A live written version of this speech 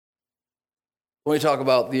When we talk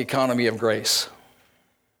about the economy of grace.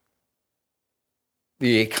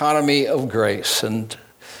 The economy of grace. And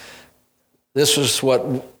this is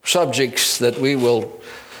what subjects that we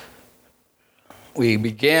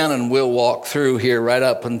began and will walk through here right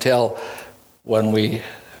up until when we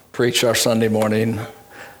preach our Sunday morning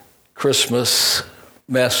Christmas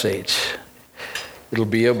message. It'll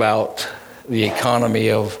be about the economy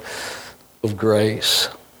of grace.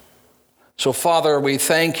 So, Father, we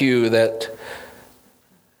thank you that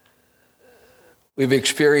we've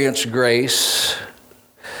experienced grace.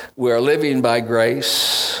 We are living by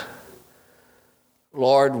grace.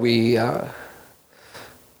 Lord, we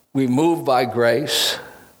move by grace.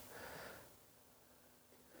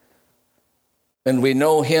 And we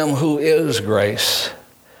know him who is grace.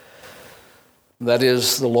 That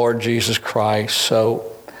is the Lord Jesus Christ.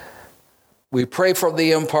 So we pray for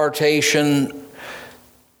the impartation,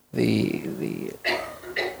 the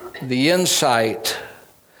insight,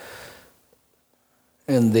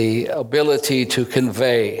 and the ability to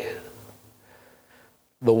convey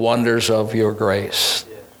the wonders of your grace.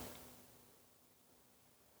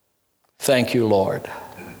 Thank you, Lord.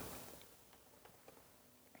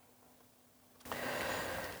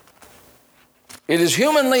 It is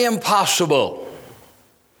humanly impossible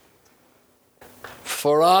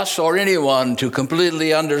for us or anyone to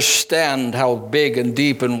completely understand how big and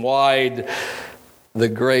deep and wide the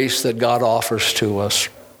grace that God offers to us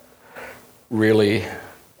really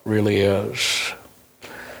is.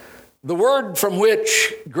 The word from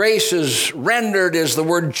which grace is rendered is the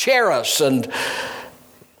word charis, and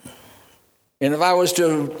if I was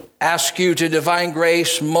to ask you to define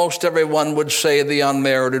grace, most everyone would say the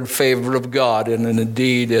unmerited favor of God, and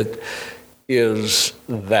indeed it is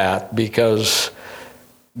that, because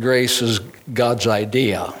grace is God's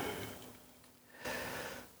idea.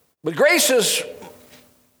 But grace has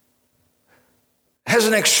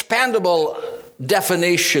an expandable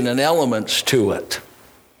definition and elements to it.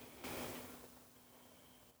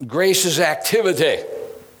 Grace is activity.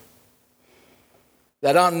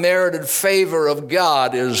 That unmerited favor of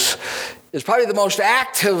God is probably the most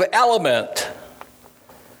active element,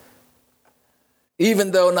 even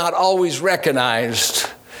though not always recognized.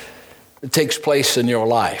 It takes place in your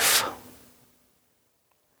life.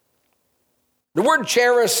 The word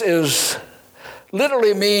charis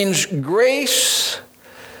literally means grace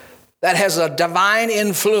that has a divine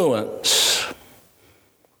influence.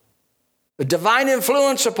 A divine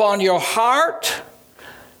influence upon your heart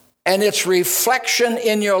and its reflection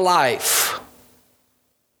in your life.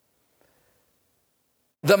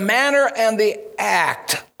 The manner and the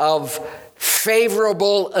act of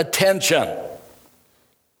favorable attention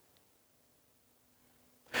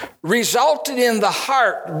resulted in the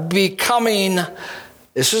heart becoming,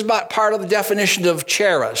 this is about part of the definition of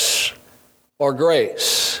charis or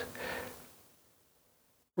grace,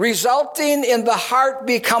 resulting in the heart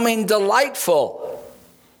becoming delightful,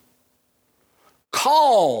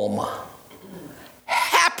 calm,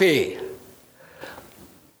 happy,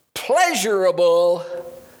 pleasurable,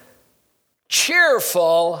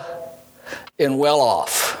 cheerful, and well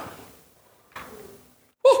off.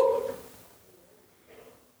 Woo.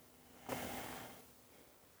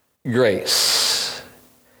 Grace.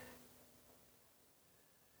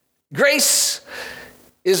 Grace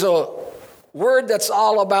is a word that's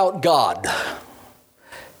all about God.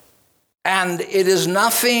 And it is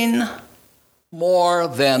nothing more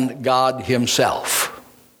than God himself.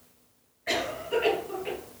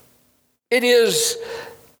 It is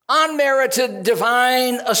unmerited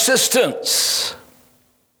divine assistance.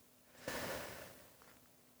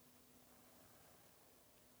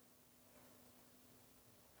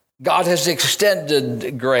 God has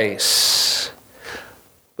extended grace,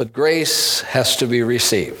 but grace has to be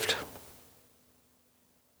received.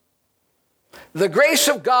 The grace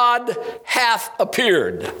of God hath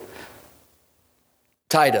appeared,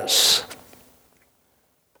 Titus,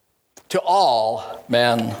 to all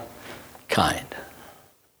mankind.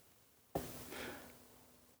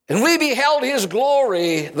 And we beheld his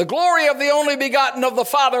glory, the glory of the only begotten of the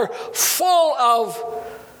Father, full of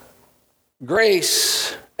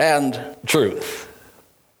grace and truth.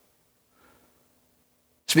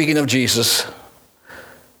 Speaking of Jesus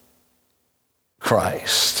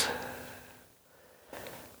Christ.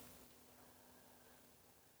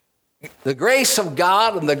 The grace of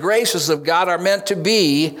God and the graces of God are meant to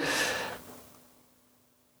be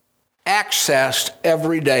accessed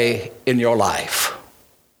every day in your life.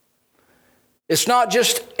 It's not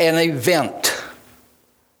just an event.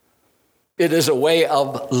 It is a way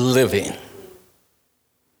of living.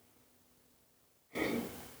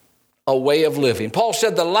 a way of living. Paul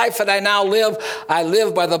said, the life that I now live, I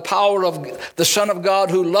live by the power of the Son of God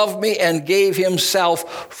who loved me and gave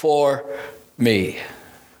himself for me.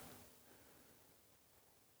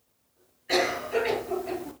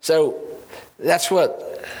 So that's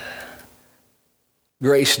what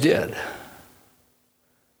grace did.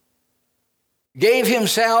 Gave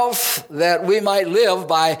himself that we might live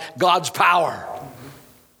by God's power.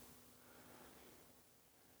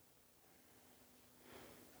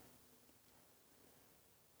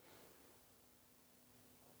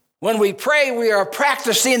 When we pray, we are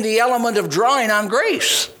practicing the element of drawing on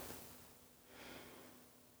grace.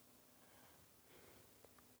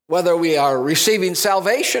 Whether we are receiving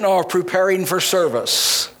salvation or preparing for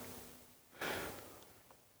service.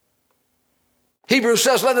 Hebrews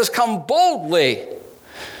says, let us come boldly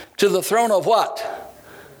to the throne of what?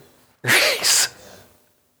 Grace.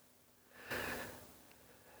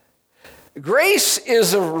 Grace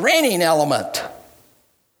is a reigning element.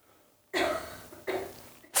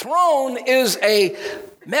 Throne is a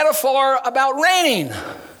metaphor about reigning.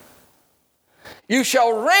 You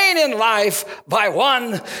shall reign in life by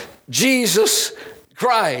one Jesus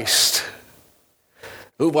Christ,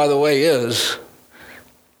 who, by the way, is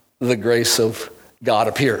the grace of God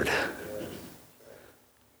appeared.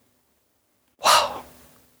 Wow.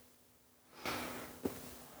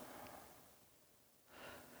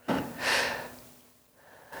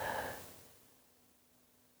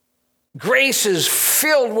 Grace is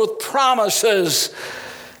filled with promises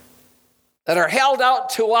that are held out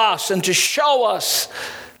to us and to show us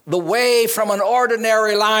the way from an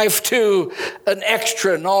ordinary life to an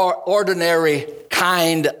extraordinary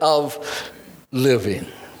kind of living.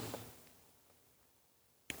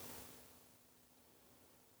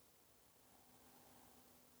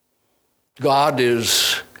 God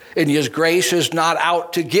is, in his grace, is not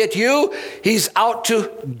out to get you. He's out to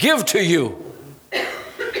give to you.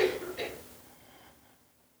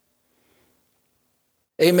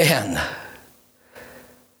 Amen.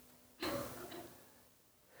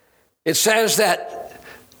 It says that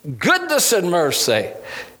goodness and mercy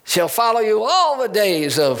shall follow you all the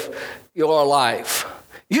days of your life.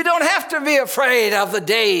 You don't have to be afraid of the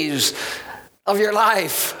days of your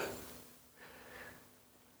life.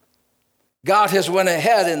 God has went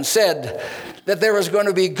ahead and said that there is going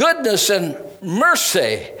to be goodness and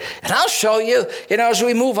mercy. And I'll show you, as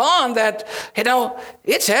we move on that,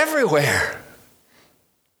 it's everywhere.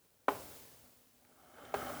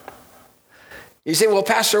 You say, well,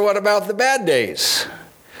 Pastor, what about the bad days?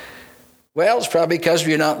 Well, it's probably because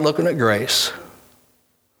you're not looking at grace.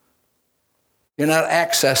 You're not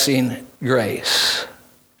accessing grace.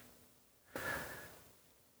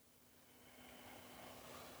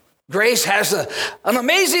 Grace has an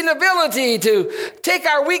amazing ability to take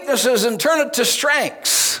our weaknesses and turn it to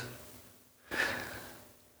strengths.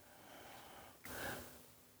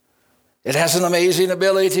 It has an amazing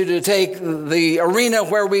ability to take the arena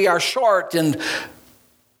where we are short and,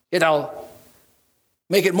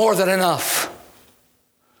 make it more than enough.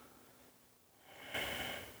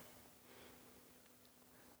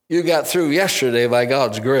 You got through yesterday by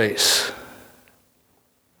God's grace.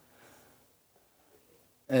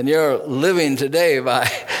 And you're living today by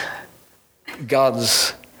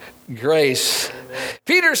God's grace. Amen.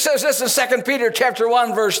 Peter says this in 2 Peter chapter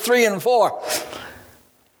 1, verse 3 and 4.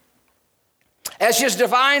 As his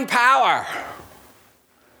divine power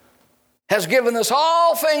has given us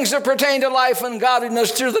all things that pertain to life and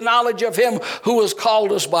godliness through the knowledge of him who has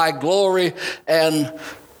called us by glory and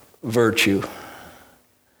virtue.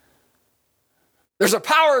 There's a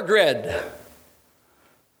power grid,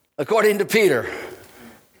 according to Peter,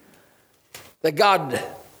 that God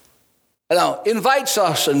invites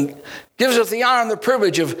us and gives us the honor and the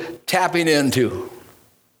privilege of tapping into.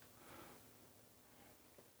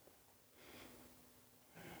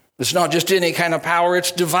 It's not just any kind of power,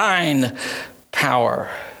 it's divine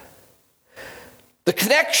power. The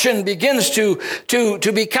connection begins to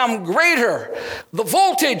become greater. The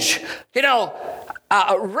voltage,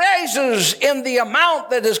 raises in the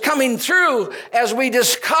amount that is coming through as we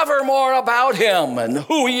discover more about him and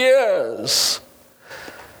who he is.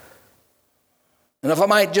 And if I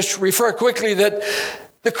might just refer quickly that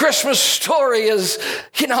the Christmas story is,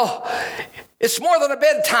 it's more than a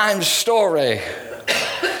bedtime story.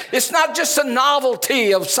 It's not just a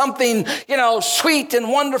novelty of something, sweet and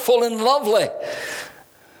wonderful and lovely.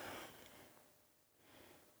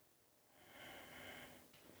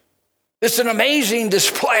 It's an amazing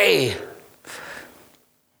display of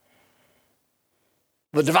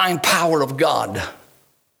the divine power of God.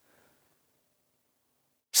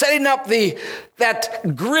 Setting up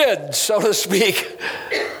that grid, so to speak,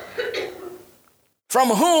 from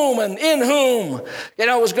whom and in whom,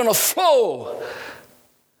 was going to flow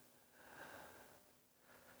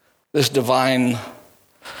this divine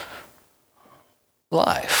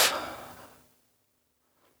life.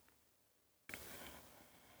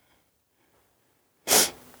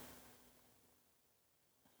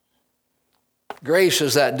 Grace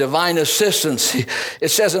is that divine assistance.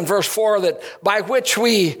 It says in verse 4 that by which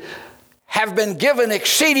we have been given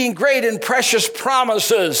exceeding great and precious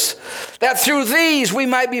promises, that through these we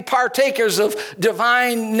might be partakers of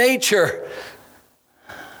divine nature.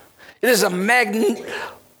 It is a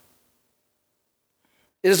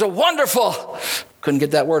wonderful, couldn't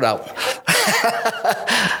get that word out,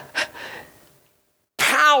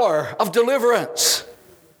 power of deliverance.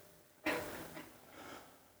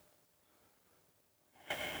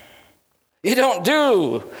 You don't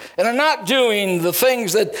do and are not doing the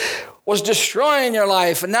things that was destroying your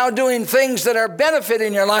life and now doing things that are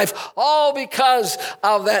benefiting your life, all because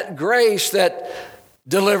of that grace that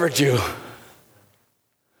delivered you.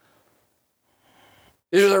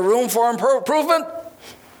 Is there room for improvement?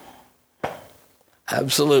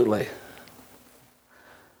 Absolutely.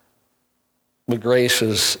 But grace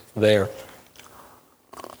is there.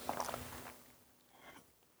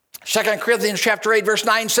 2 Corinthians chapter 8, verse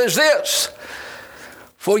 9 says this,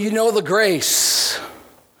 for you know the grace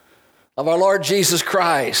of our Lord Jesus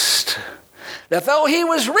Christ, that though he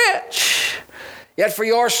was rich, yet for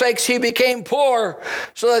your sakes he became poor,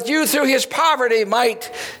 so that you through his poverty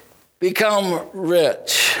might become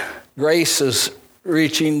rich. Grace is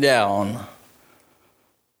reaching down.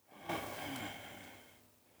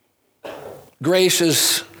 Grace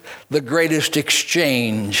is the greatest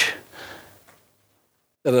exchange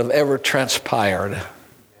that have ever transpired.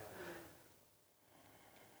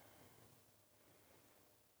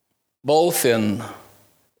 Both in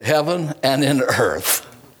heaven and in earth.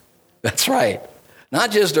 That's right.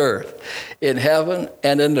 Not just earth. In heaven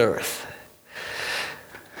and in earth.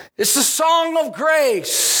 It's the song of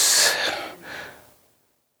grace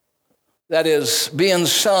that is being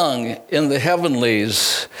sung in the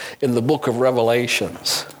heavenlies in the book of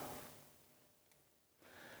Revelations.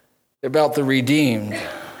 About the redeemed.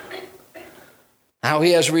 How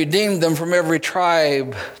he has redeemed them from every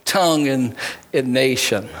tribe, tongue, and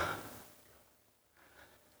nation.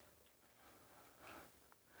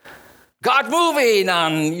 God moving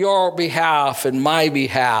on your behalf and my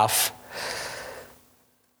behalf.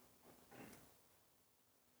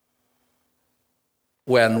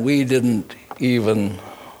 When we didn't even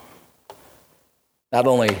not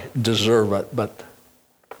only deserve it, but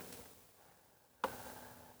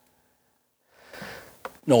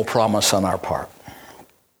no promise on our part.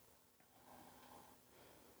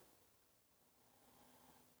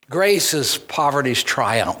 Grace is poverty's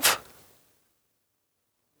triumph.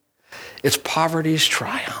 It's poverty's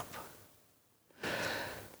triumph.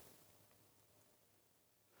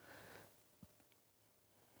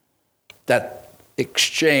 That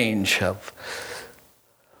exchange of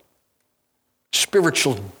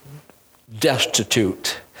spiritual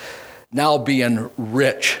destitute now being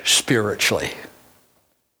rich spiritually.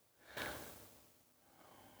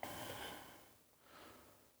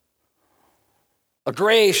 A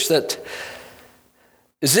grace that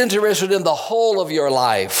is interested in the whole of your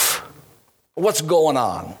life. What's going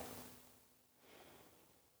on?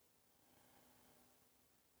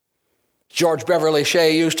 George Beverly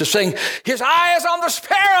Shea used to sing, his eye is on the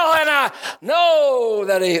sparrow and I know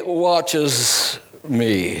that he watches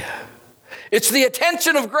me. It's the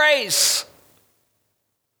attention of grace.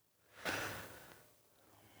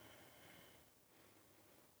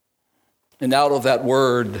 And out of that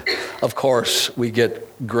word, of course, we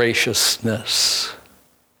get graciousness.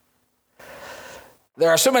 There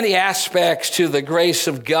are so many aspects to the grace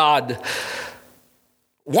of God.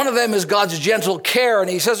 One of them is God's gentle care. And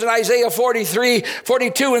he says in Isaiah 43,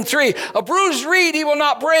 42 and 3, a bruised reed he will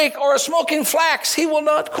not break, or a smoking flax he will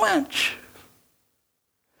not quench.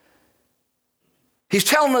 He's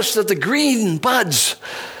telling us that the green buds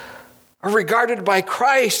are regarded by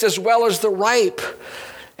Christ as well as the ripe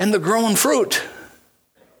and the grown fruit.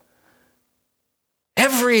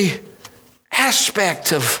 Every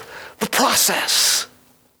aspect of the process.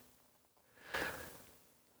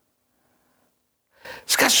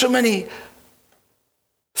 It's got so many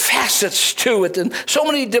facets to it and so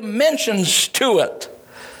many dimensions to it.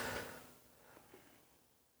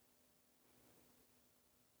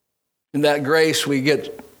 In that grace, we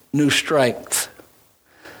get new strength.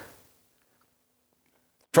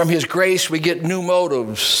 From his grace, we get new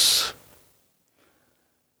motives.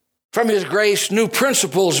 From his grace, new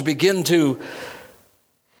principles begin to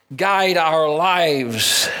guide our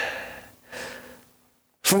lives.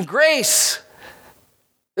 From grace,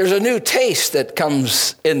 there's a new taste that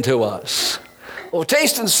comes into us. Well,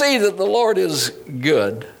 taste and see that the Lord is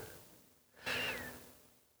good.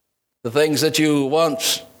 The things that you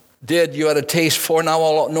once did, you had a taste for,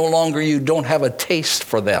 now no longer you don't have a taste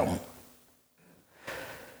for them.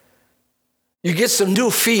 You get some new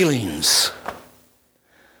feelings.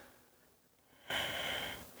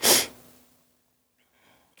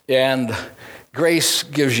 And grace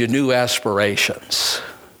gives you new aspirations.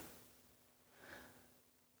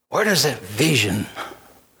 Where does that vision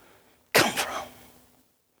come from?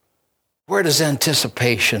 Where does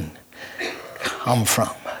anticipation come from?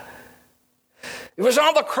 It was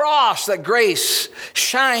on the cross that grace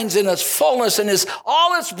shines in its fullness and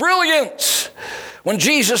all its brilliance. When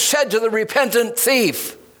Jesus said to the repentant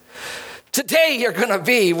thief, "Today you're going to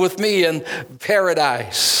be with me in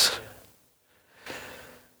paradise."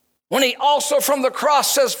 When he also from the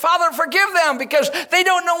cross says, "Father, forgive them because they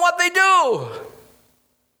don't know what they do."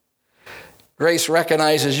 Grace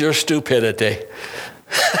recognizes your stupidity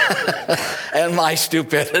and my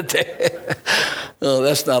stupidity. Oh,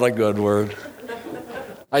 that's not a good word.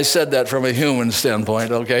 I said that from a human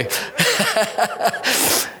standpoint, okay?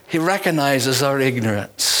 He recognizes our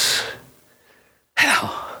ignorance.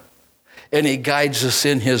 And he guides us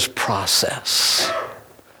in his process.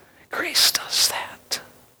 Grace does that.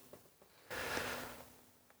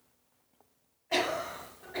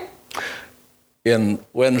 In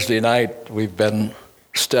Wednesday night, we've been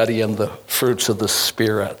studying the fruits of the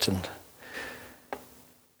Spirit,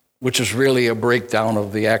 which is really a breakdown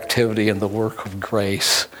of the activity and the work of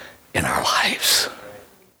grace in our lives.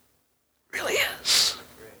 It really is.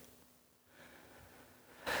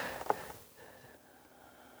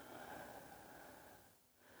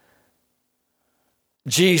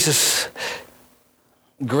 Jesus'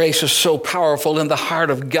 grace is so powerful in the heart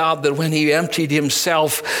of God that when he emptied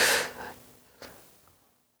himself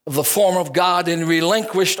of the form of God and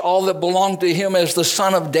relinquished all that belonged to him as the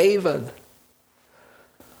Son of David,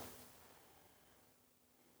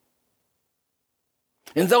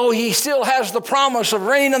 and though he still has the promise of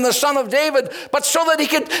reign in the Son of David, but so that he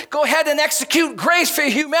could go ahead and execute grace for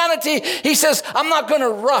humanity, he says, "I'm not going to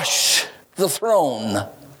rush the throne.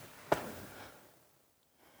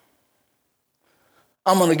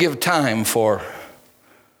 I'm going to give time for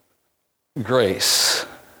grace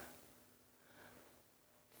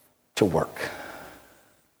to work."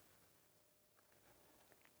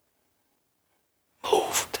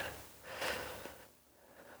 Moved.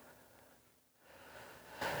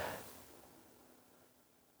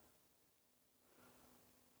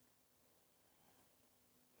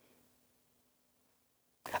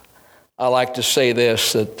 I like to say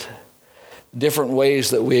this, that different ways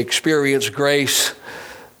that we experience grace.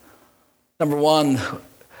 Number one,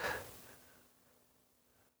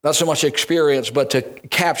 not so much experience, but to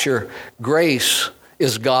capture grace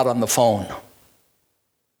is God on the phone.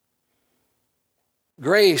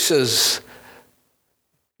 Grace is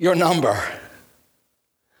your number.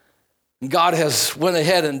 God has went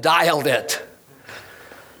ahead and dialed it.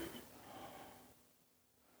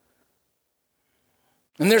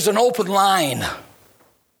 And there's an open line.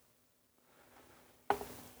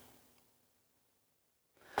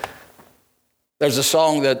 There's a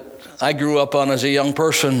song that I grew up on as a young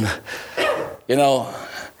person.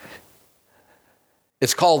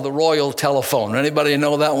 It's called The Royal Telephone. Anybody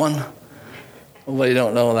know that one? Nobody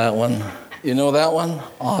don't know that one. You know that one?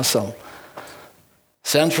 Awesome.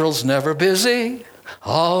 Central's never busy,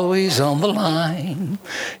 always on the line.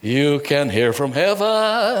 You can hear from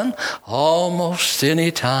heaven almost any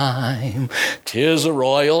time. 'Tis a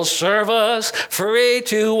royal service, free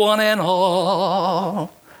to one and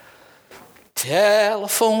all.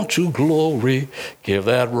 Telephone to glory, give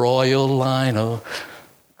that royal line a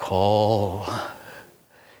call.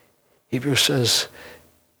 Hebrews says,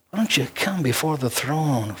 why don't you come before the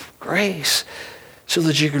throne of grace so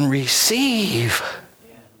that you can receive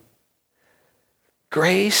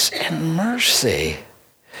grace and mercy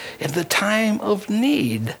in the time of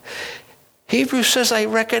need. Hebrews says, I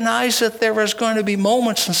recognize that there is going to be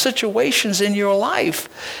moments and situations in your life,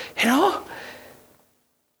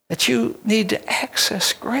 that you need to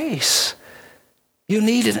access grace. You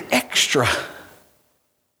need an extra,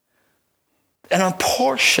 a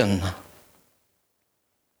portion.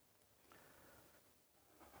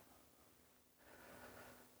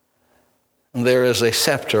 And there is a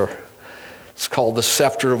scepter. It's called the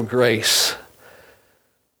scepter of grace.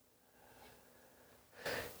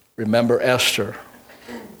 Remember Esther.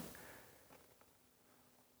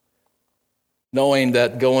 knowing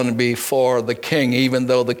that going before the king, even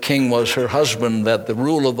though the king was her husband, that the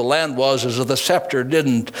rule of the land was as if the scepter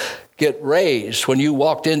didn't get raised. When you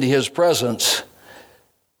walked into his presence,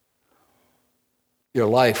 your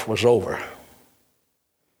life was over.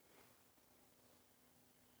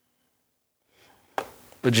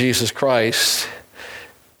 But Jesus Christ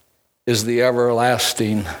is the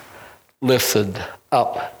everlasting, lifted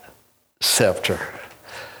up scepter.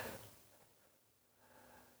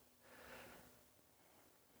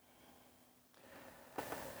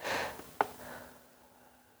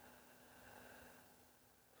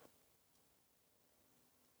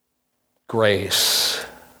 Grace.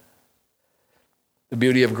 The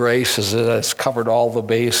beauty of grace is that it's covered all the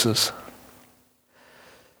bases.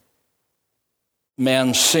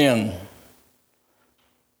 Man's sin,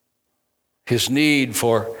 his need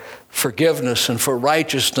for forgiveness and for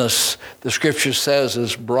righteousness, the Scripture says,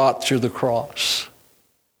 is brought through the cross.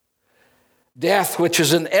 Death, which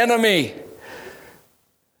is an enemy,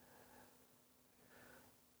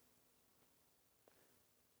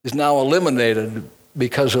 is now eliminated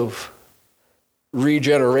because of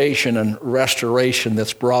regeneration and restoration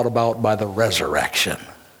that's brought about by the resurrection.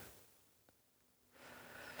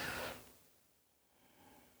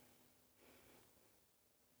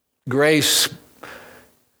 Grace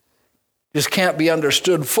just can't be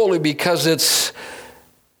understood fully because it's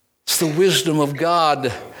the wisdom of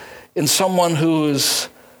God in someone who is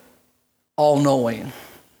all-knowing.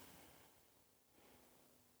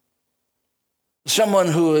 Someone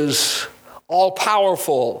who is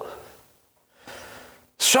all-powerful.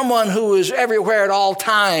 Someone who is everywhere at all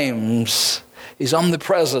times. He's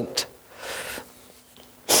omnipresent.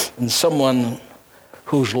 And someone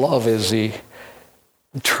whose love is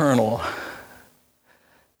eternal.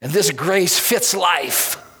 And this grace fits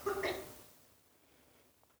life.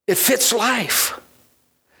 It fits life.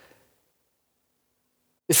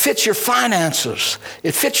 It fits your finances.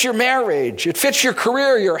 It fits your marriage. It fits your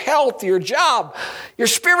career, your health, your job, your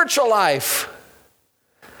spiritual life.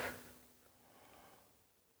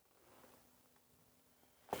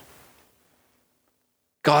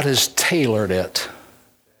 God has tailored it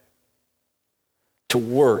to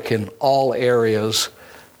work in all areas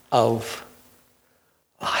of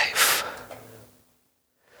life.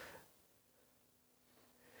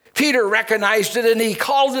 Peter recognized it and he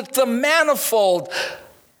called it the manifold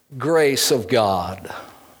grace of God.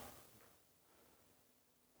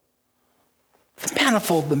 The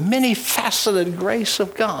manifold, the many-faceted grace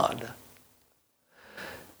of God.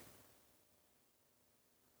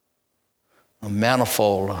 A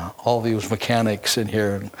manifold, all these mechanics in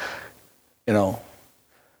here,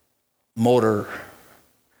 motor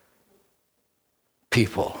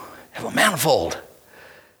people have a manifold.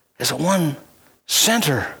 There's a one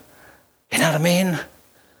center, you know what I mean,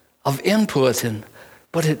 of input,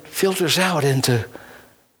 but it filters out into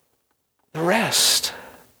the rest.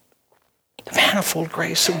 The manifold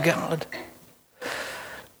grace of God.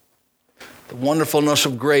 The wonderfulness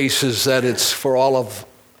of grace is that it's for all of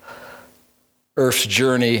Earth's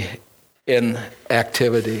journey in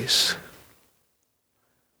activities.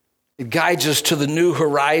 It guides us to the new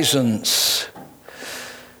horizons.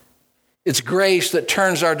 It's grace that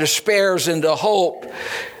turns our despairs into hope.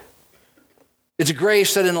 It's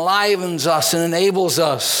grace that enlivens us and enables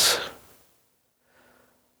us.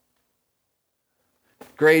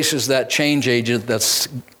 Grace is that change agent that's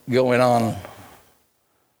going on.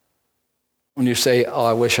 When you say, oh,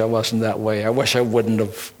 I wish I wasn't that way. I wish I wouldn't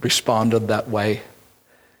have responded that way.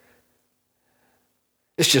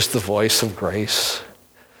 It's just the voice of grace,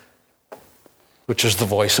 which is the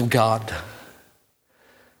voice of God.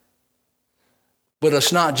 But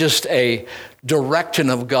it's not just a direction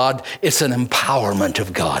of God, it's an empowerment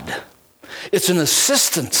of God. It's an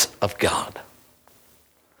assistance of God.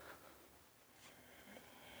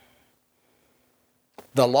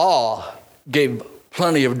 The law gave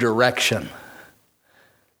plenty of direction,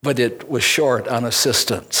 but it was short on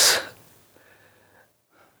assistance.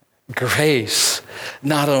 Grace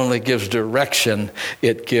not only gives direction,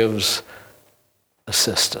 it gives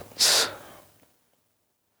assistance.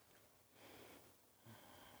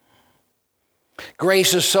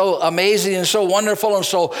 Grace is so amazing and so wonderful and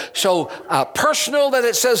so personal that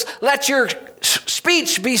it says, let your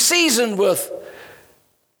speech be seasoned with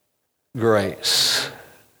grace.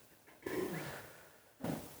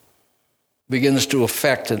 Begins to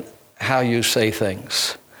affect how you say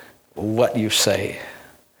things, what you say.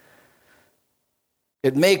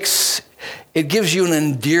 It gives you an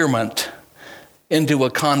endearment into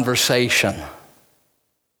a conversation.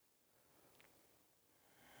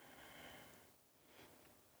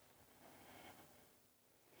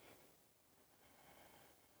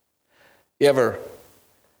 You ever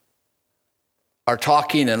are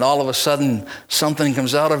talking and all of a sudden something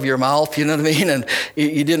comes out of your mouth, you know what I mean? And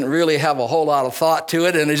you didn't really have a whole lot of thought to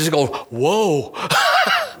it, and it just goes, whoa,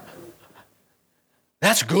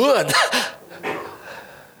 that's good.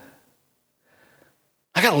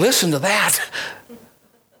 I got to listen to that.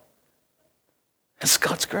 It's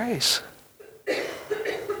God's grace.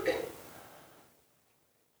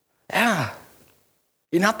 Yeah.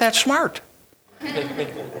 You're not that smart.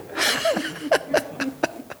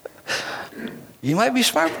 You might be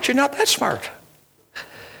smart, but you're not that smart.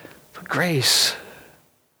 But grace.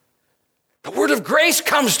 The word of grace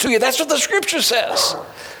comes to you. That's what the scripture says.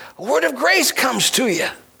 A word of grace comes to you.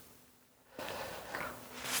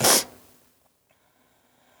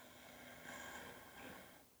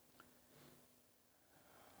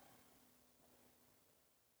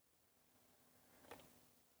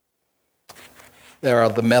 There are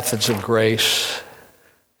the methods of grace.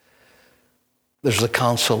 There's the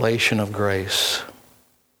consolation of grace.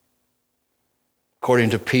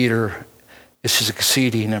 According to Peter, it's his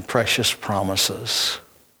exceeding and precious promises.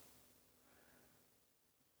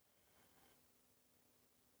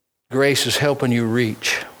 Grace is helping you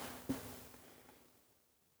reach.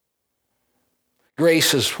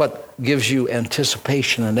 Grace is what gives you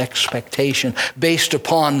anticipation and expectation based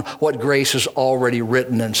upon what grace has already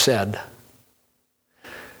written and said.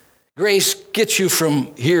 Grace gets you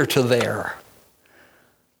from here to there,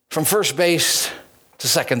 from first base to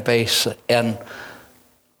second base, and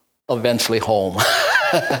eventually home.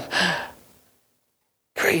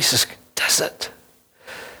 Grace does it.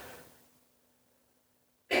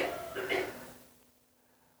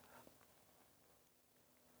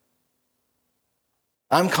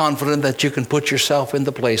 I'm confident that you can put yourself in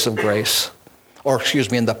the place of grace,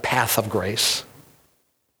 in the path of grace.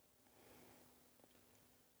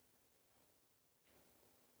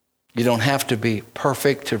 You don't have to be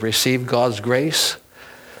perfect to receive God's grace.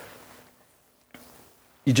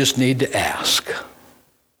 You just need to ask.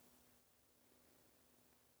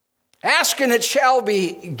 Ask and it shall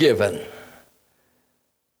be given.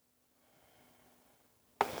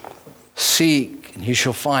 Seek and you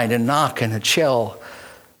shall find, and knock and it shall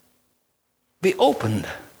be opened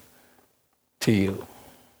to you.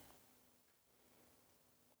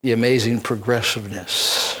 The amazing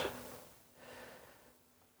progressiveness.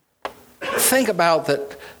 Think about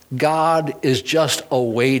that. God is just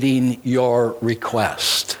awaiting your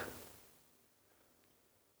request.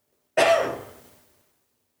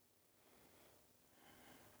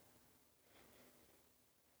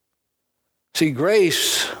 See,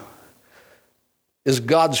 grace is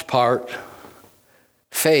God's part.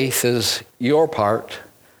 Faith is your part.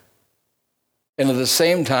 And at the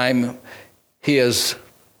same time, He has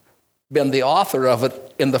been the author of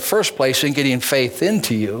it in the first place in getting faith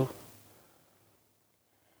into you.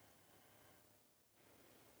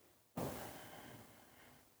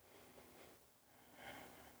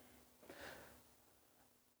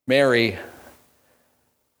 Mary,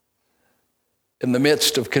 in the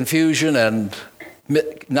midst of confusion and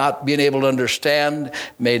not being able to understand,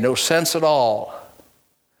 made no sense at all.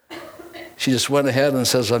 She just went ahead and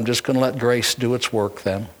says, I'm just going to let grace do its work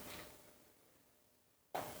then.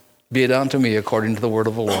 Be it unto me according to the word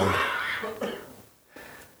of the Lord.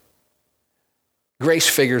 Grace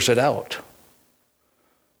figures it out.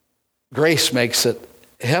 Grace makes it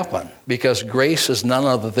happen because grace is none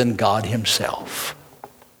other than God Himself.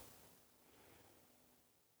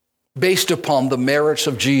 Based upon the merits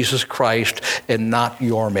of Jesus Christ and not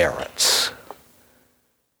your merits.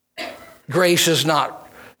 Grace is not,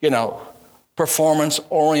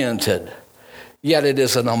 performance-oriented, yet it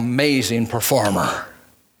is an amazing performer.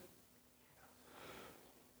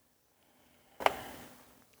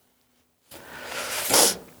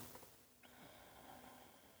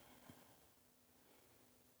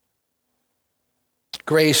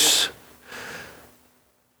 Grace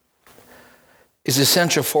is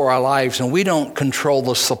essential for our lives, and we don't control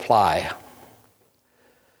the supply.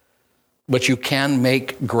 But you can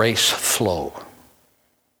make grace flow.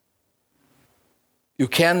 You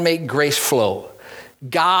can make grace flow.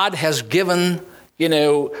 God has given,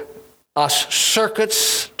 us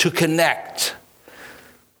circuits to connect,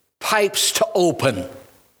 pipes to open.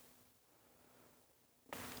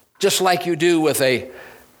 Just like you do with a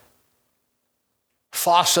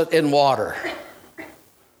faucet in water.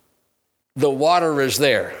 The water is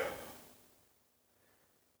there,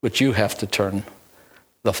 but you have to turn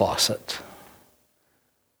the faucet.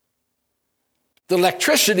 The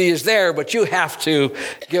electricity is there, but you have to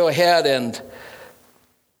go ahead and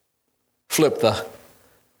flip the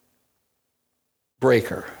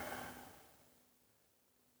breaker.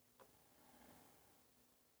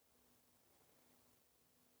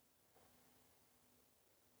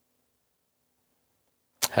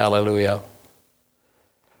 Hallelujah.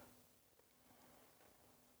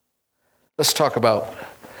 Let's talk about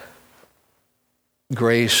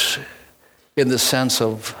grace in the sense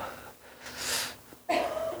of,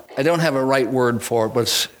 I don't have a right word for it,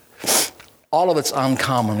 but all of it's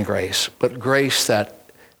uncommon grace, but grace that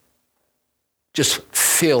just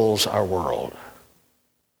fills our world.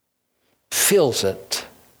 Fills it.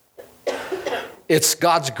 It's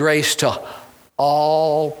God's grace to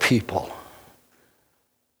all people.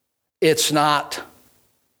 It's not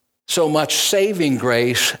so much saving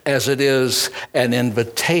grace as it is an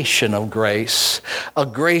invitation of grace, a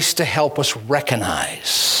grace to help us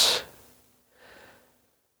recognize.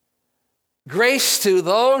 Grace to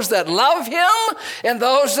those that love him and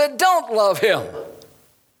those that don't love him.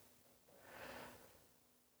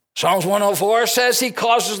 Psalms 104 says he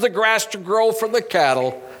causes the grass to grow for the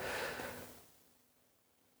cattle,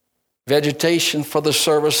 vegetation for the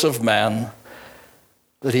service of man,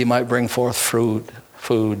 that he might bring forth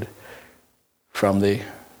food from the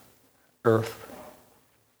earth.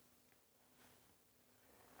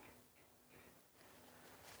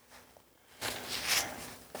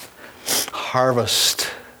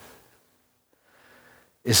 Harvest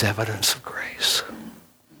is evidence of grace.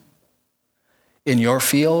 In your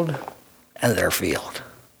field and their field.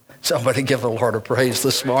 Somebody give the Lord a praise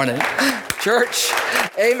this morning. Church,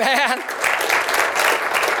 amen.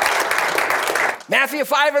 Matthew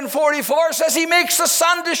 5:44 says he makes the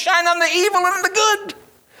sun to shine on the evil and the good.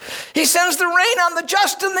 He sends the rain on the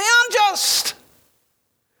just and the unjust.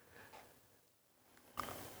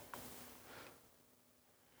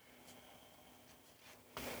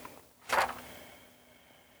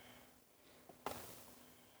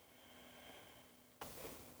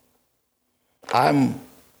 I'm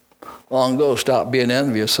long ago stopped being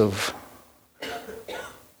envious of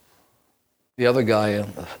the other guy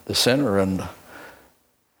and the sinner and the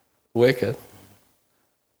wicked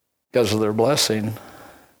because of their blessing,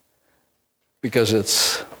 because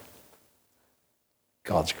it's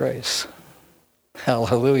God's grace.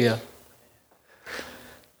 Hallelujah.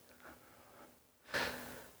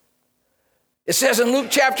 It says in Luke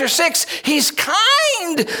chapter 6, he's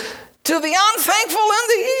kind to the unthankful and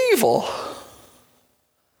the evil.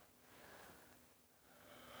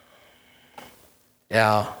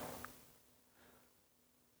 Yeah.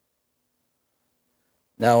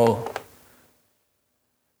 Now,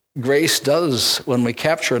 grace does, when we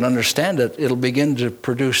capture and understand it, it'll begin to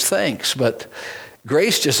produce thanks. But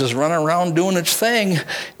grace just is running around doing its thing,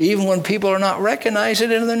 even when people are not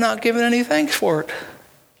recognizing it and they're not giving any thanks for it.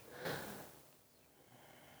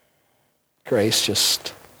 Grace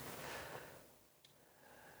just...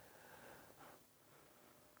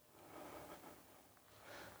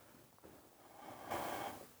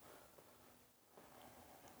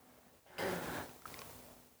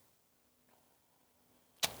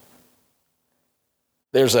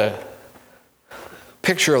 There's a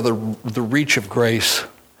picture of the reach of grace,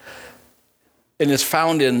 and it's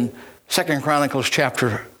found in 2 Chronicles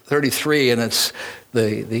chapter 33, and it's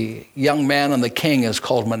the young man and the king is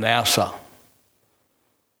called Manasseh.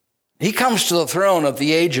 He comes to the throne at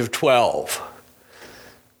the age of 12.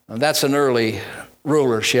 And that's an early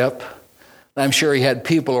rulership. I'm sure he had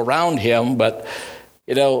people around him, but,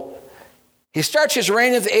 he starts his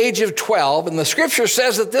reign at the age of 12, and the scripture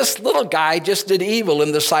says that this little guy just did evil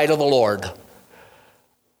in the sight of the Lord.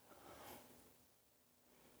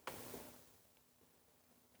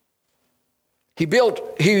 He built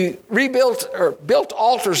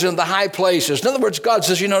altars in the high places. In other words, God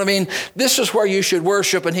says, this is where you should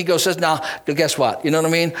worship. And he says, now, guess what?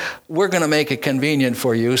 We're going to make it convenient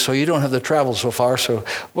for you so you don't have to travel so far. So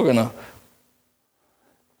we're going to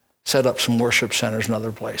set up some worship centers in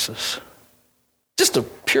other places. Just a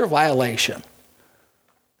pure violation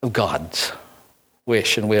of God's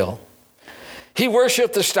wish and will. He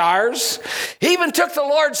worshiped the stars. He even took the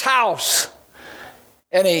Lord's house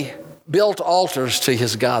and he built altars to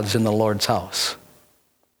his gods in the Lord's house.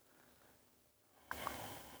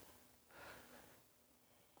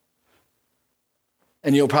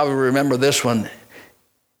 And you'll probably remember this one.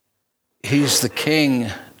 He's the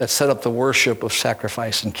king that set up the worship of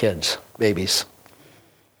sacrificing kids, babies.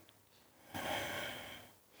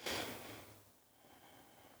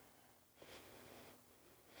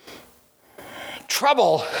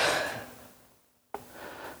 Trouble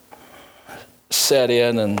set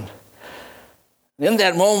in, and in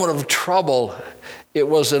that moment of trouble, it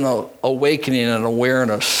was an awakening and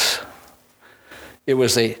awareness. It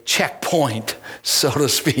was a checkpoint, so to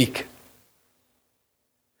speak.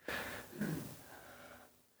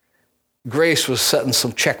 Grace was setting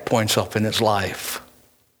some checkpoints up in his life.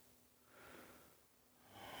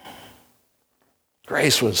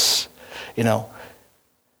 Grace was,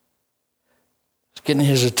 getting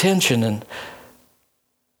his attention. And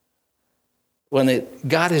when it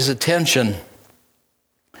got his attention,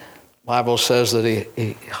 the Bible says that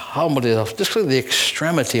he humbled himself. Just look at the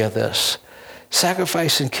extremity of this.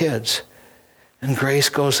 Sacrificing kids. And grace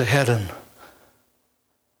goes ahead and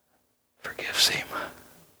forgives him.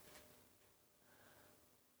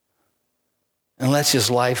 And lets his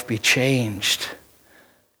life be changed.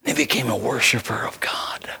 He became a worshiper of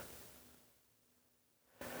God.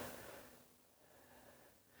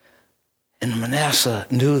 And Manasseh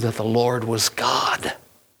knew that the Lord was God.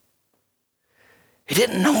 He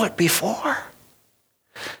didn't know it before.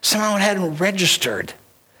 Somehow it hadn't registered.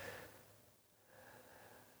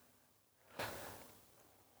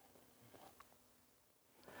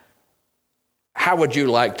 How would you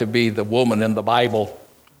like to be the woman in the Bible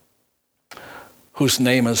whose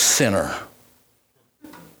name is Sinner?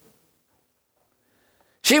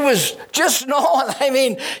 She was just known.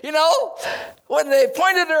 When they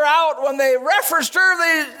pointed her out, when they referenced her,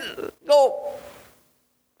 they go,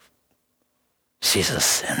 she's a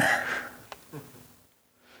sinner.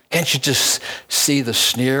 Can't you just see the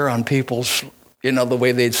sneer on people's, the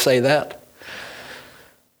way they'd say that?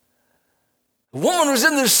 The woman was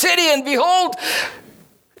in the city, and behold,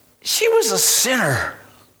 she was a sinner.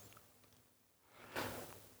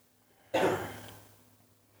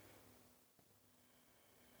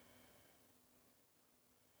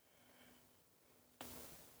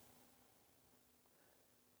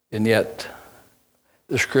 And yet,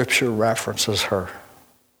 the scripture references her.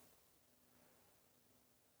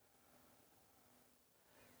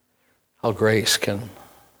 How grace can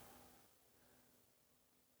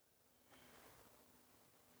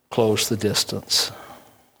close the distance.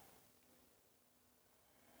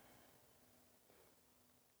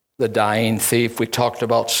 The dying thief, we talked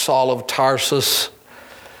about Saul of Tarsus.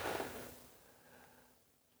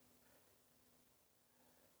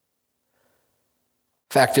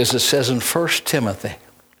 Fact is, it says in 1 Timothy,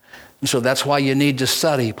 and so that's why you need to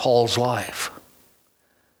study Paul's life.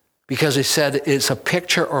 Because he said it's a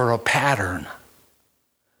picture or a pattern.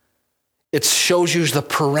 It shows you the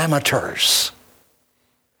parameters,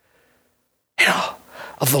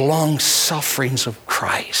 of the long sufferings of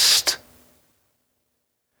Christ.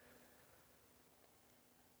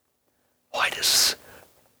 Why does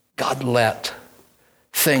God let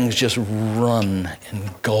things just run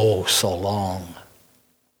and go so long?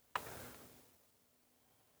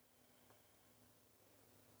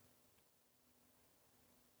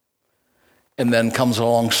 And then comes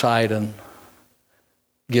alongside and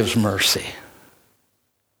gives mercy.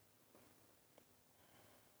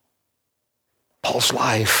 Paul's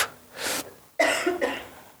life,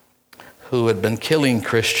 who had been killing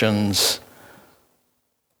Christians,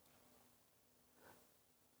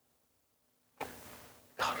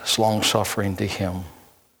 God is long-suffering to him.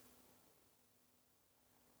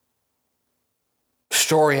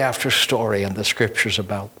 Story after story in the scriptures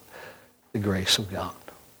about the grace of God.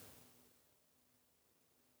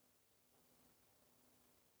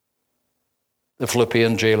 The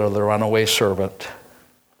Philippian jailer, the runaway servant.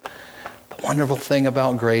 The wonderful thing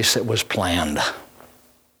about grace, it was planned.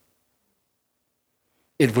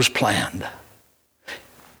 It was planned.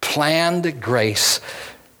 Planned grace.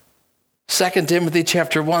 2 Timothy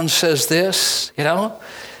chapter 1 says this,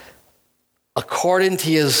 according to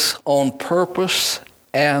his own purpose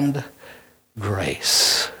and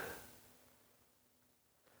grace.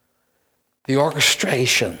 The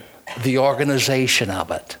orchestration, the organization of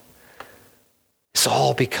it. It's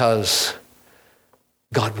all because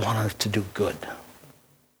God wanted to do good.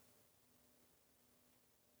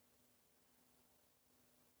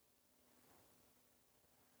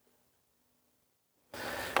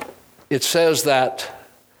 It says that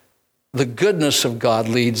the goodness of God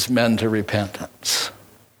leads men to repentance.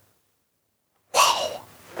 Wow.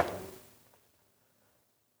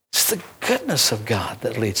 It's the goodness of God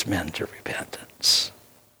that leads men to repentance.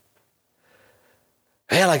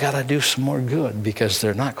 Well, I got to do some more good because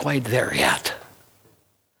they're not quite there yet.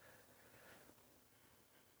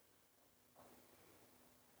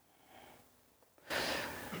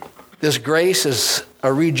 This grace is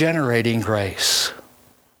a regenerating grace.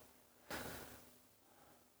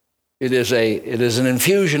 It is an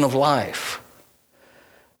infusion of life.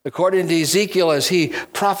 According to Ezekiel, as he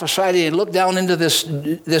prophesied, he looked down into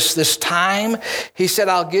this time. He said,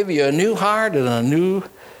 I'll give you a new heart and a new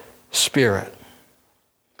spirit.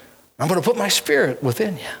 I'm going to put my spirit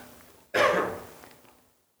within you.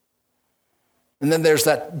 And then there's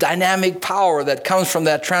that dynamic power that comes from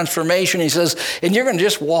that transformation. He says, and you're going to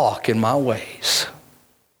just walk in my ways.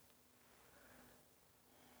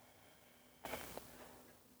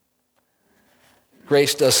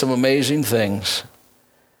 Grace does some amazing things.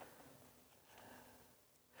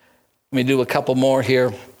 Let me do a couple more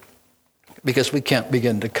here because we can't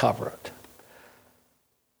begin to cover it.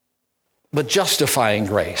 But justifying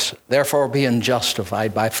grace. Therefore, being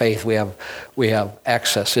justified by faith, we have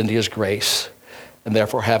access into his grace, and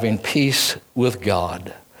therefore having peace with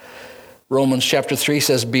God. Romans chapter 3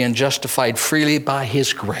 says, being justified freely by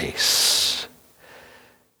his grace.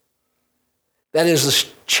 That is the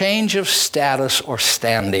change of status or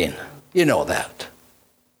standing. You know that.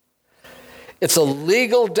 It's a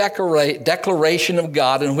legal declaration of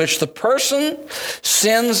God in which the person's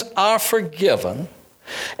sins are forgiven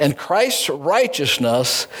and Christ's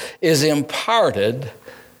righteousness is imparted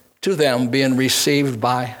to them, being received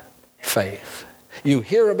by faith. You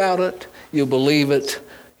hear about it, you believe it,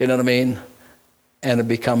 you know what I mean? And it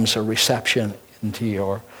becomes a reception into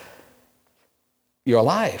your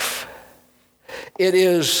life. It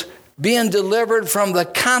is being delivered from the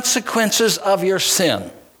consequences of your sin,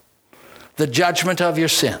 the judgment of your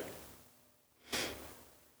sin.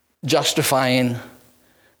 Justifying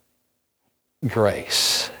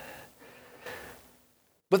grace.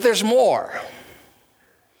 But there's more.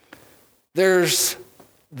 There's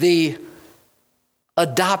the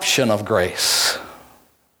adoption of grace.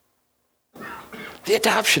 The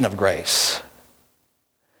adoption of grace.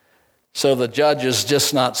 So the judge is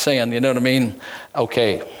just not saying, you know what I mean?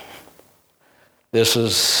 Okay, this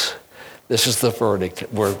is the verdict.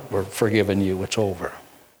 We're forgiving you. It's over.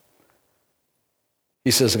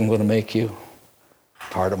 He says, I'm going to make you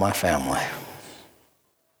part of my family.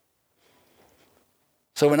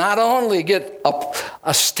 So we not only get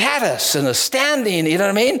a status and a standing, you know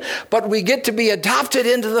what I mean? But we get to be adopted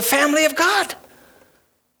into the family of God.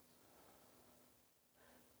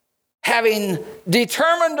 Having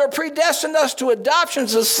determined or predestined us to adoption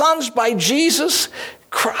as sons by Jesus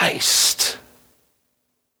Christ.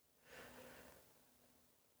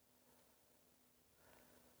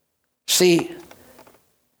 See,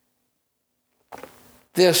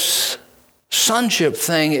 this sonship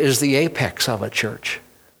thing is the apex of it, church.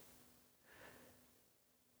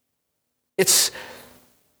 It's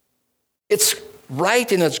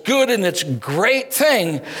right and it's good and it's a great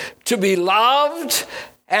thing to be loved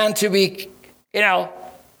and to be,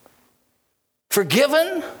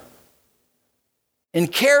 forgiven and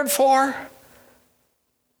cared for.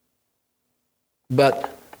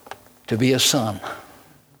 But to be a son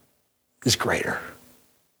is greater.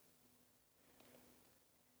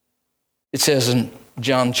 It says in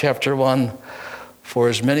John chapter 1, for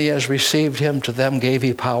as many as received him, to them gave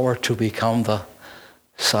he power to become the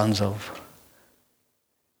sons of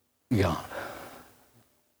God.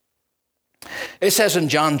 It says in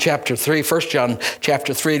John chapter 3, 1 John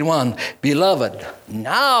chapter 3 and 1, beloved,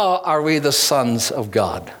 now are we the sons of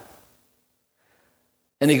God.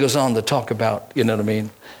 And he goes on to talk about,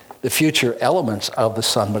 the future elements of the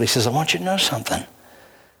son. But he says, I want you to know something.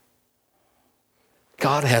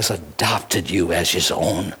 God has adopted you as his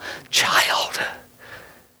own child.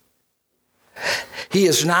 He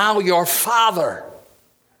is now your father.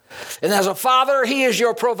 And as a father, he is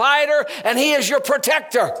your provider and he is your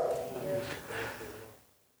protector.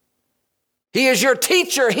 He is your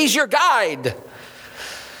teacher. He's your guide.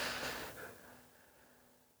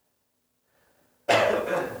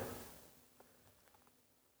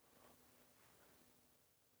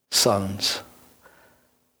 Sons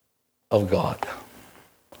of God.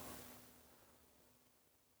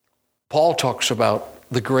 Paul talks about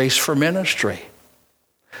the grace for ministry.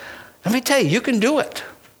 Let me tell you, you can do it.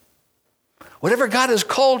 Whatever God has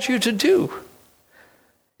called you to do.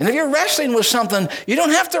 And if you're wrestling with something, you don't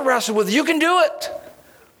have to wrestle with it. You can do it.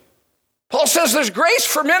 Paul says there's grace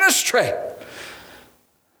for ministry.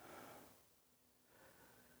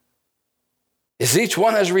 As each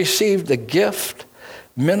one has received a gift,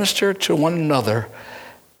 minister to one another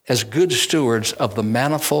as good stewards of the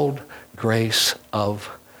manifold grace of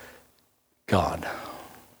God.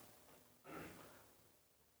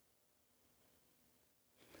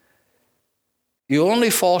 You only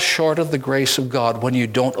fall short of the grace of God when you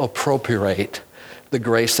don't appropriate the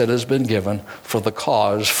grace that has been given for the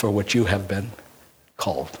cause for which you have been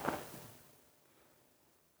called.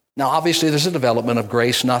 Now, obviously, there's a development of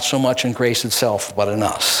grace, not so much in grace itself, but in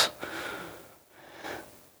us.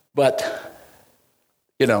 But,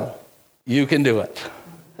 you can do it.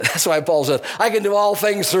 That's why Paul said, I can do all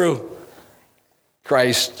things through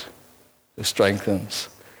Christ who strengthens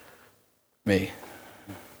me.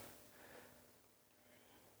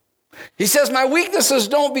 He says, my weaknesses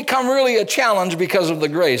don't become really a challenge because of the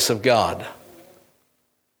grace of God.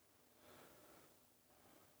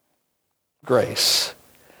 Grace.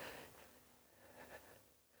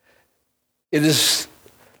 It is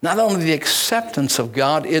not only the acceptance of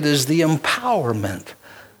God, it is the empowerment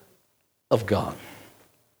of God.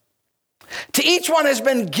 To each one has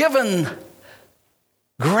been given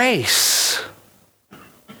grace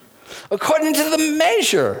according to the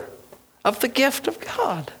measure of the gift of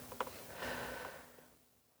God.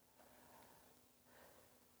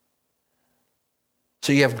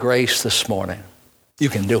 So you have grace this morning. You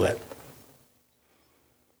can do it.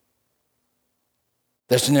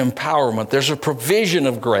 There's an empowerment. There's a provision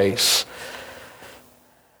of grace.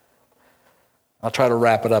 I'll try to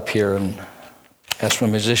wrap it up here and ask my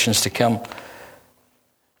musicians to come.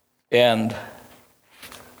 And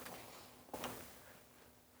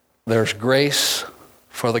there's grace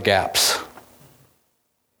for the gaps.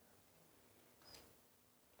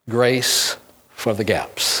 Grace for the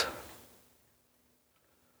gaps.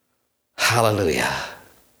 Hallelujah.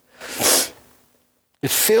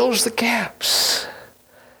 It fills the gaps.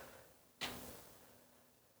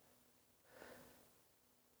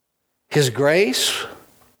 His grace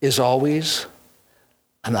is always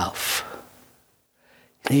enough.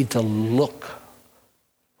 You need to look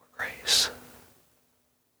for grace.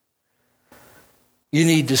 You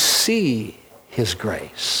need to see his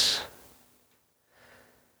grace.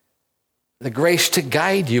 The grace to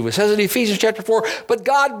guide you. It says in Ephesians chapter 4, but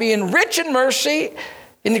God being rich in mercy,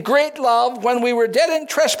 in great love, when we were dead in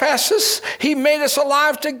trespasses, he made us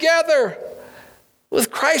alive together with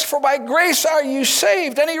Christ, for by grace are you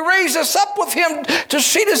saved. And he raised us up with him to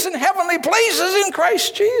seat us in heavenly places in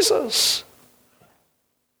Christ Jesus.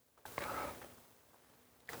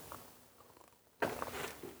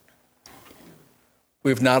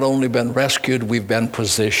 We've not only been rescued, we've been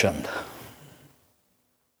positioned.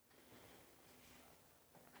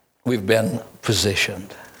 We've been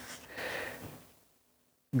positioned.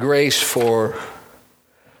 Grace for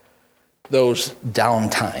those down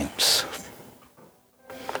times.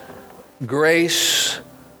 Grace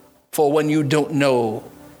for when you don't know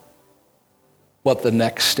what the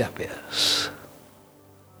next step is.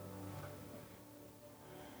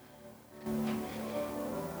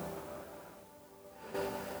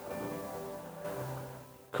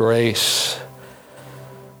 Grace.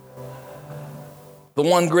 The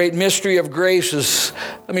one great mystery of grace is,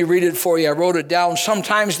 let me read it for you. I wrote it down.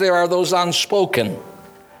 Sometimes there are those unspoken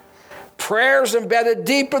prayers embedded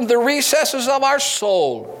deep in the recesses of our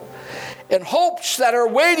soul, in hopes that are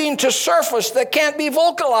waiting to surface that can't be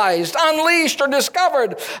vocalized, unleashed, or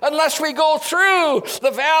discovered unless we go through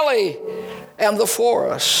the valley and the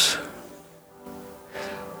forest.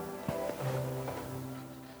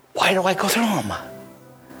 Why do I go through them?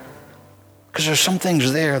 Because there's some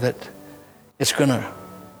things there that it's going to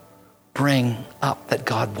bring up that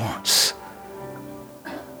God wants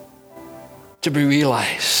to be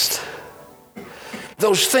realized.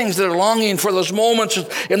 Those things that are longing for those moments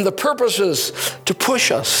and the purposes to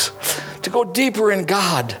push us, to go deeper in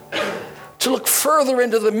God, to look further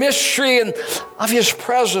into the mystery and of his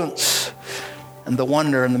presence and the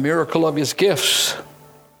wonder and the miracle of his gifts.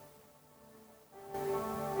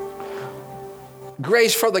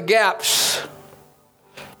 Grace for the gaps,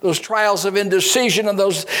 those trials of indecision and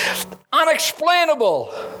those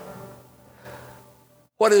unexplainable,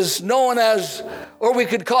 what is known as, or we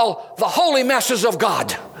could call, the holy messes of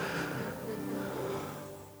God.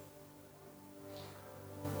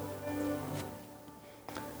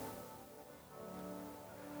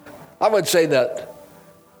 I would say that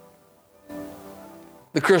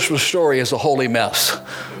the Christmas story is a holy mess.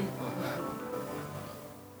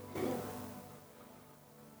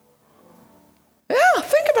 Yeah,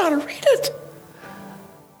 think about it, read it.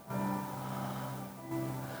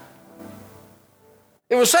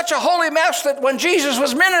 It was such a holy mess that when Jesus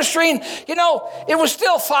was ministering, it was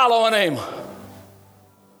still following him.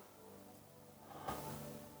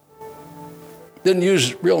 Didn't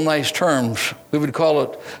use real nice terms. We would call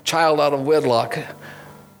it child out of wedlock.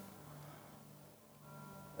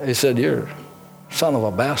 He said, "You're son of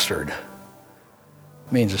a bastard."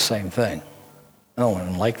 It means the same thing. I don't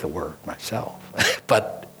even like the word myself,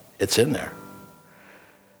 but it's in there.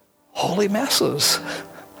 Holy messes.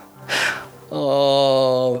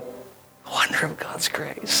 Oh, wonder of God's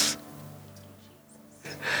grace.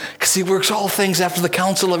 Because he works all things after the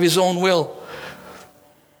counsel of his own will.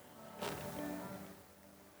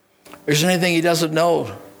 There's anything he doesn't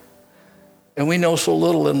know. And we know so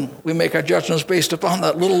little, and we make our judgments based upon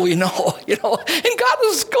that little we know, And God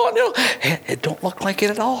is going, it don't look like it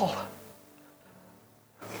at all.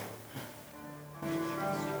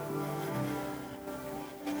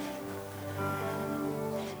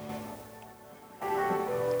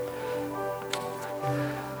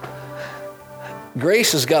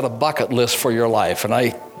 Grace has got a bucket list for your life, and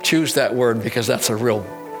I choose that word because that's a real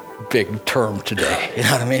big term today. You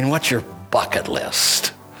know what I mean? What's your bucket list?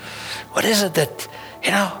 What is it that,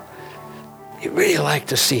 you really like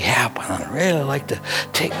to see happen, really like to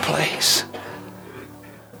take place?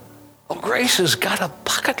 Well, grace has got a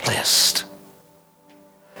bucket list.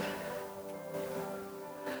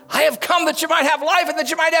 I have come that you might have life and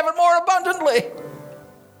that you might have it more abundantly.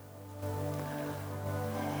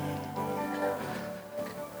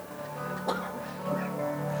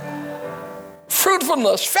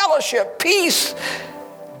 Fruitfulness, fellowship, peace,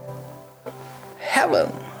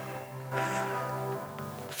 heaven,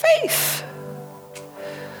 faith.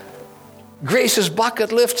 Grace's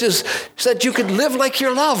bucket list is so that you could live like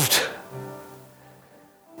you're loved.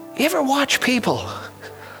 You ever watch people?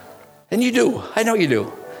 And you do. I know you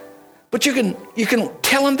do. But you can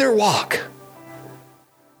tell them their walk.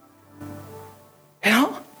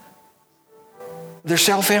 Their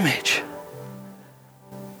self-image.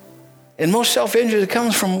 And most self-image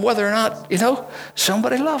comes from whether or not,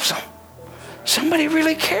 somebody loves them. Somebody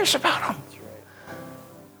really cares about them.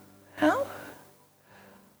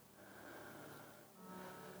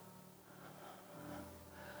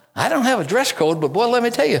 I don't have a dress code, but boy, let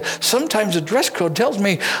me tell you, sometimes a dress code tells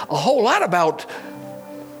me a whole lot about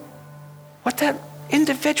what that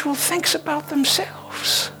individual thinks about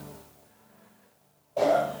themselves.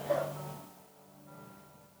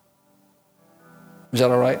 Is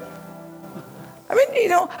that all right? I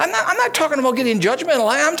mean, I'm not talking about getting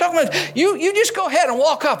judgmental. I'm talking about you just go ahead and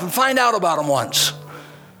walk up and find out about them once.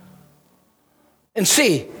 And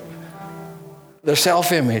see their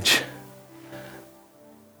self-image.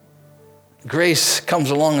 Grace comes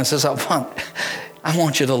along and says, I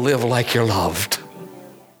want you to live like you're loved.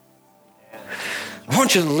 I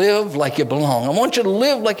want you to live like you belong. I want you to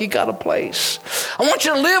live like you got a place. I want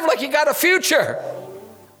you to live like you got a future.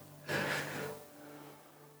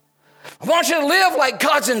 I want you to live like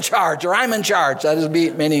God's in charge, or I'm in charge. That is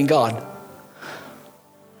meaning God.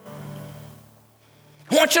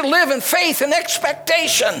 I want you to live in faith and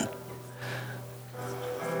expectation.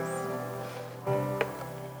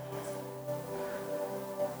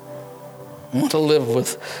 I want to live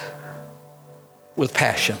with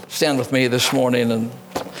passion. Stand with me this morning and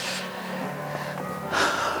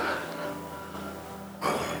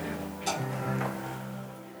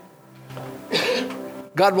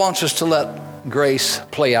God wants us to let grace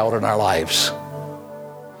play out in our lives.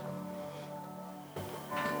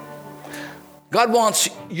 God wants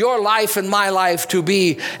your life and my life to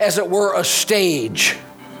be, as it were, a stage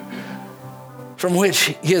from which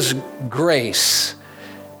His grace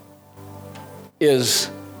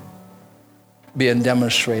is being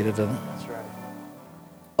demonstrated, and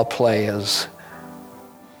a play is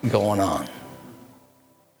going on.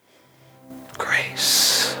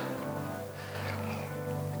 Grace.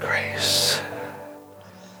 Grace.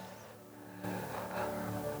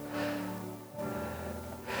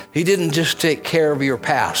 He didn't just take care of your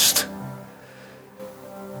past.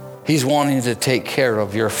 He's wanting to take care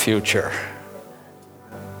of your future.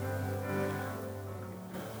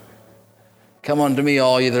 Come unto me,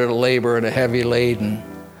 all ye that are labor and are heavy laden,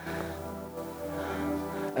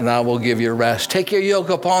 and I will give you rest. Take your yoke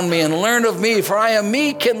upon me and learn of me, for I am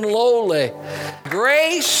meek and lowly.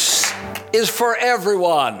 Grace is for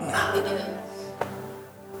everyone.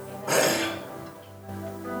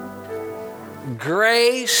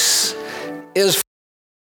 Grace is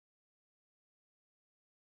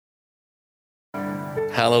for...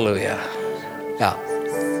 Hallelujah. Now,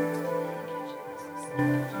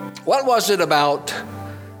 what was it about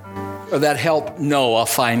that helped Noah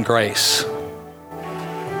find grace?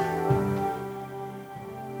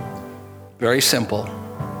 Very simple.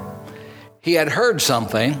 He had heard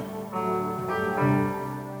something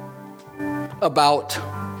about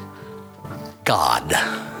God.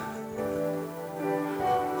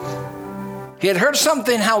 He had heard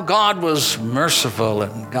something how God was merciful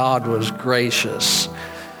and God was gracious.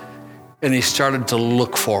 And he started to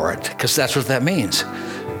look for it, because that's what that means.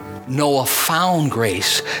 Noah found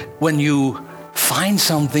grace. When you find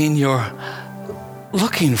something, you're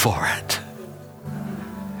looking for it.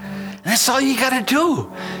 And that's all you got to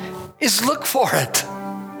do is look for it.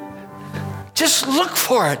 Just look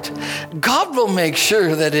for it. God will make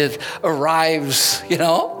sure that it arrives,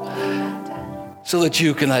 so that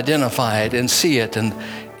you can identify it and see it, and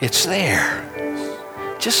it's there.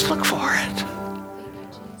 Just look for it.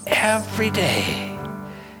 Every day.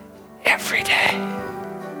 Every day.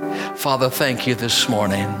 Father, thank you this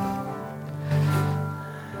morning.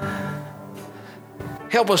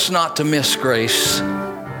 Help us not to miss grace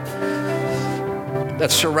that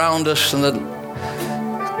surround us and that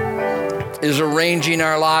is arranging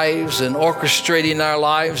our lives and orchestrating our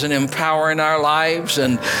lives and empowering our lives.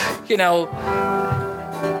 And,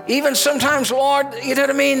 even sometimes, Lord, you know what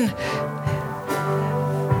I mean?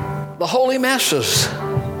 The holy messes.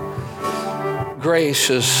 Grace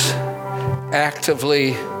is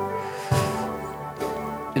actively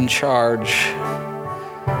in charge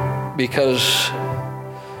because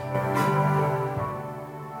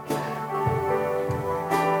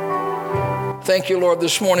thank you, Lord,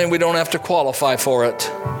 this morning we don't have to qualify for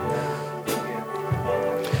it.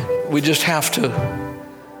 We just have to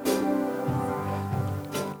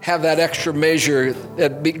have that extra measure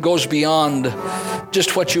that goes beyond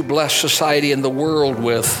just what you bless society and the world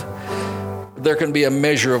with. There can be a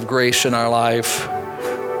measure of grace in our life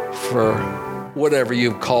for whatever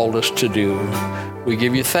you've called us to do. We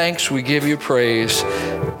give you thanks. We give you praise.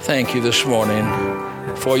 Thank you this morning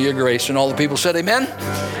for your grace. And all the people said amen?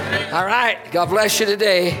 All right. God bless you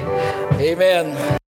today. Amen.